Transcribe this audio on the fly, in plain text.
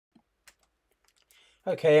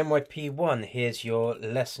Okay, MYP1, here's your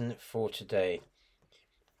lesson for today.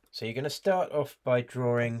 So you're going to start off by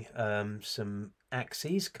drawing some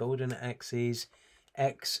axes, coordinate axes,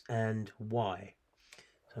 X and Y.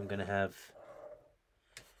 So I'm going to have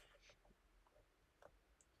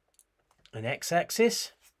an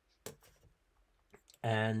X-axis,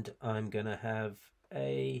 and I'm going to have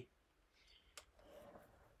a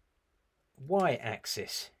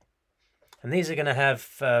Y-axis. And these are going to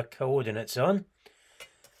have coordinates on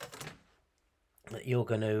that you're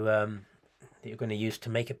going to use to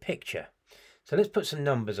make a picture. So let's put some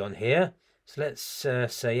numbers on here. So let's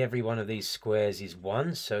say every one of these squares is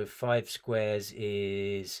 1. So 5 squares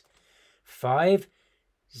is 5.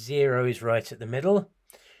 0 is right at the middle.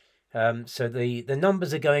 So the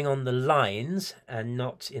numbers are going on the lines and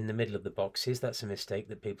not in the middle of the boxes. That's a mistake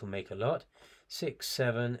that people make a lot. 6,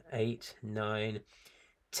 7, 8, 9,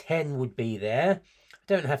 10 would be there. I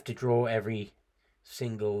don't have to draw every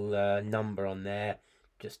single number on there.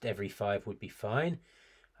 Just every 5 would be fine.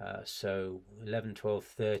 So 11, 12,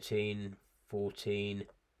 13, 14,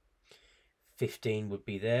 15 would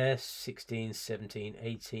be there, 16, 17,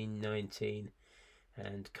 18, 19,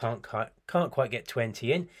 and can't quite get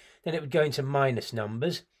 20 in. Then it would go into minus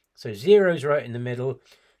numbers. So 0's right in the middle,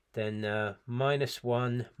 then -1,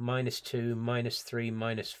 -2, -3,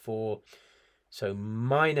 -4. So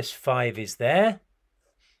 -5 is there.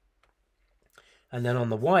 And then on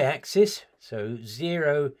the y-axis, so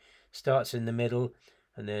 0 starts in the middle,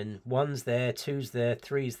 and then 1's there, 2's there,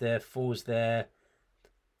 3's there, 4's there.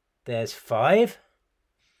 There's 5.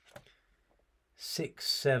 6,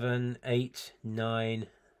 7, 8, 9.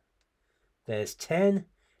 There's 10.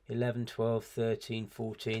 11, 12, 13,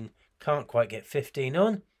 14. Can't quite get 15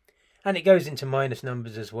 on. And it goes into minus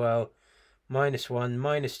numbers as well. -1,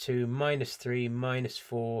 -2, -3,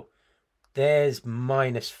 -4. There's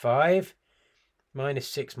 -5.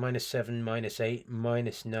 -6, -7, -8,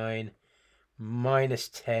 -9.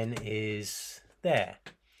 -10 is there.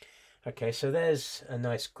 Okay, so there's a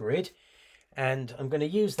nice grid, and I'm going to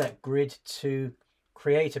use that grid to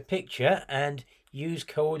create a picture and use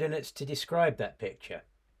coordinates to describe that picture,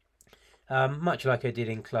 much like I did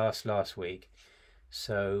in class last week.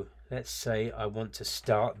 So let's say I want to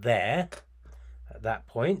start there at that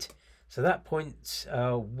point. So that point's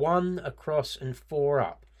 1 across and 4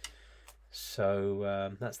 up.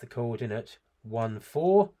 So that's the coordinate 1,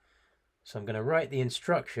 4. So I'm going to write the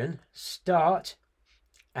instruction, start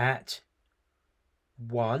at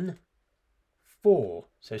 1, 4.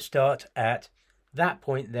 So start at that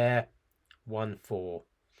point there, 1, 4.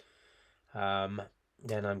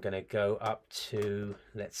 Then I'm going to go up to,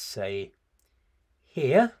 let's say,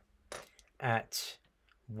 here at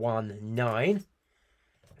 1, 9.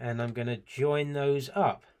 And I'm going to join those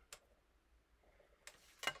up.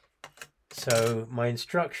 So my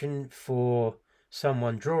instruction for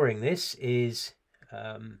someone drawing this is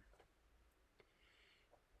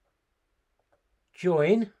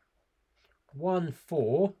join 1,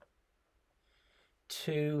 4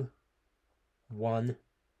 to 1,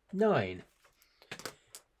 9.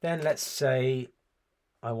 Then let's say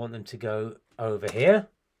I want them to go over here.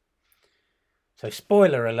 So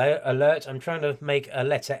spoiler alert, I'm trying to make a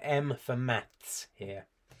letter M for maths here.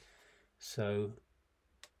 So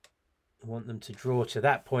I want them to draw to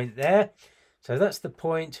that point there. So that's the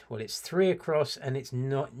point. Well, it's 3 across and it's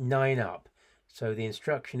not 9 up. So the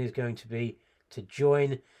instruction is going to be to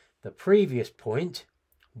join the previous point,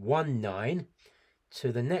 1, 9,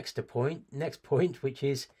 to the next point, which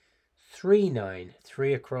is 3, 9,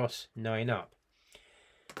 3 across, 9 up.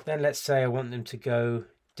 Then let's say I want them to go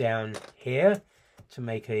down here to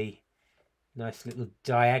make a nice little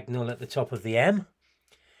diagonal at the top of the M.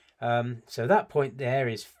 So that point there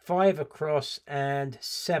is 5 across and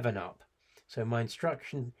 7 up. So my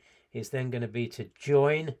instruction is then going to be to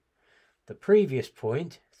join the previous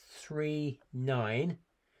point, 3, 9,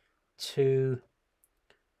 to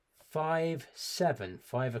 5, 7.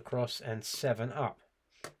 5 across and 7 up.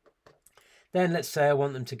 Then let's say I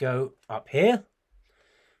want them to go up here.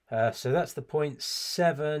 So that's the point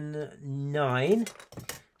 7, 9.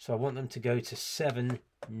 So I want them to go to 7,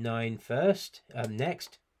 9 first,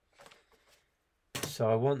 next. So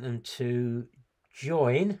I want them to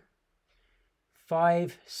join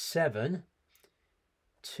 5, 7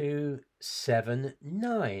 to 7,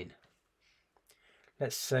 9.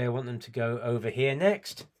 Let's say I want them to go over here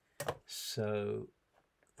next. So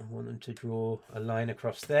I want them to draw a line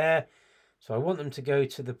across there. So I want them to go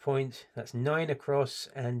to the point that's 9 across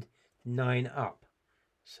and 9 up.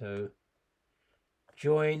 So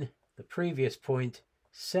join the previous point,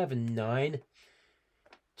 7, 9,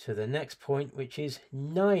 to the next point, which is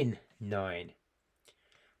 9, 9.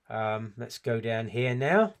 Let's go down here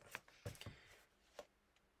now.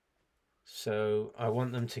 So I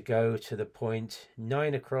want them to go to the point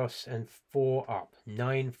 9 across and 4 up.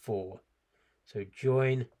 9, 4. So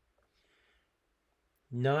join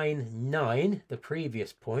 9, 9, the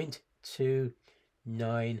previous point, to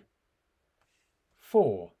 9,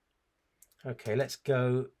 4. Okay, let's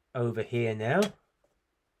go over here now.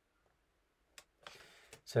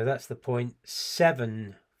 So that's the point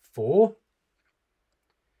 7, 4.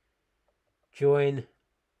 Join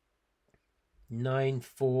 9,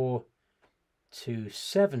 4 to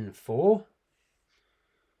 7, 4.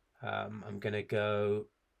 I'm going to go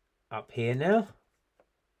up here now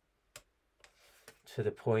to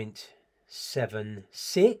the point 7,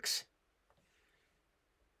 6.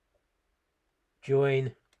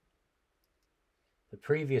 Join the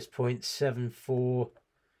previous point 7, 4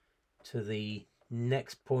 to the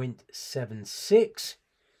next point 7, 6.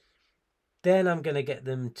 Then I'm going to get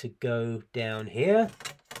them to go down here.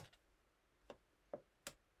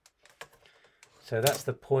 So that's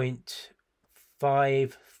the point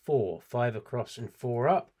 5, 4. 5 across and 4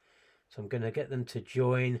 up. So I'm going to get them to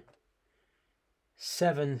join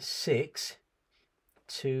 7, 6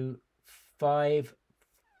 to 5,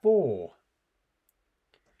 4.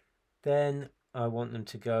 Then I want them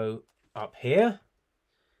to go up here,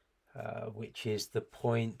 which is the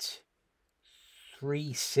point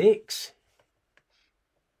 3, 6.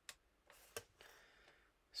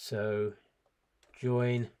 So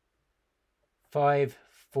join 5,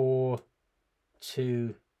 4,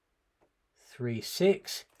 2, 3,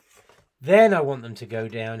 6. Then I want them to go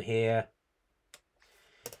down here,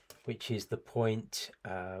 which is the point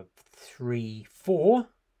 3, 4.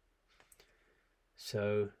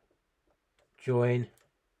 So join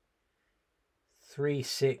 3,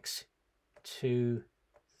 6, 2,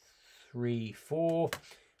 3, 4,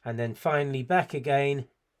 and then finally back again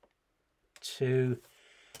to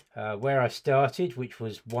where I started, which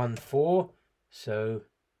was 1, 4. So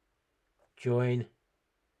join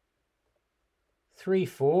 3,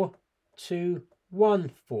 4 to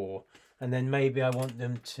 1, 4, and then maybe I want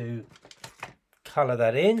them to color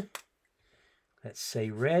that in. Let's say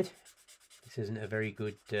red. This isn't a very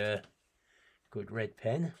good good red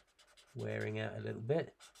pen, wearing out a little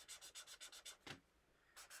bit,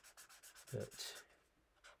 but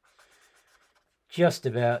just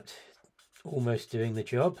about almost doing the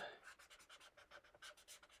job.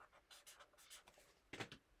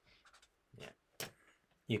 Yeah,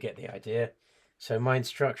 you get the idea. So my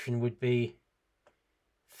instruction would be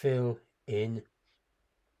fill in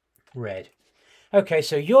red. Okay,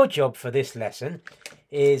 so your job for this lesson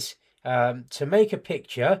is to make a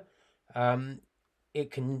picture.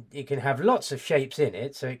 It can have lots of shapes in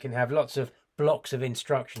it, so it can have lots of blocks of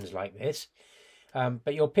instructions like this.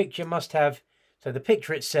 But your picture must have, so the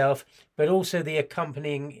picture itself, but also the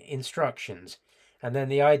accompanying instructions. And then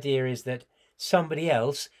the idea is that somebody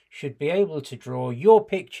else should be able to draw your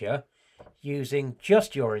picture using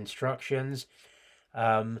just your instructions,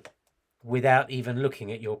 without even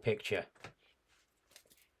looking at your picture.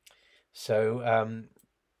 So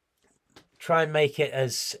try and make it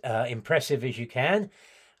as impressive as you can,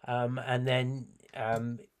 and then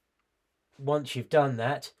once you've done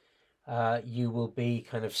that, you will be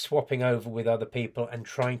kind of swapping over with other people and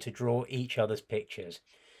trying to draw each other's pictures.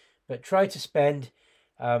 But try to spend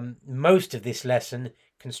most of this lesson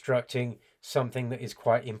constructing something that is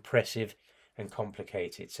quite impressive and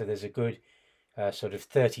complicated. So there's a good sort of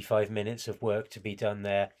 35 minutes of work to be done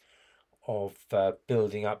there of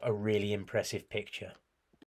building up a really impressive picture.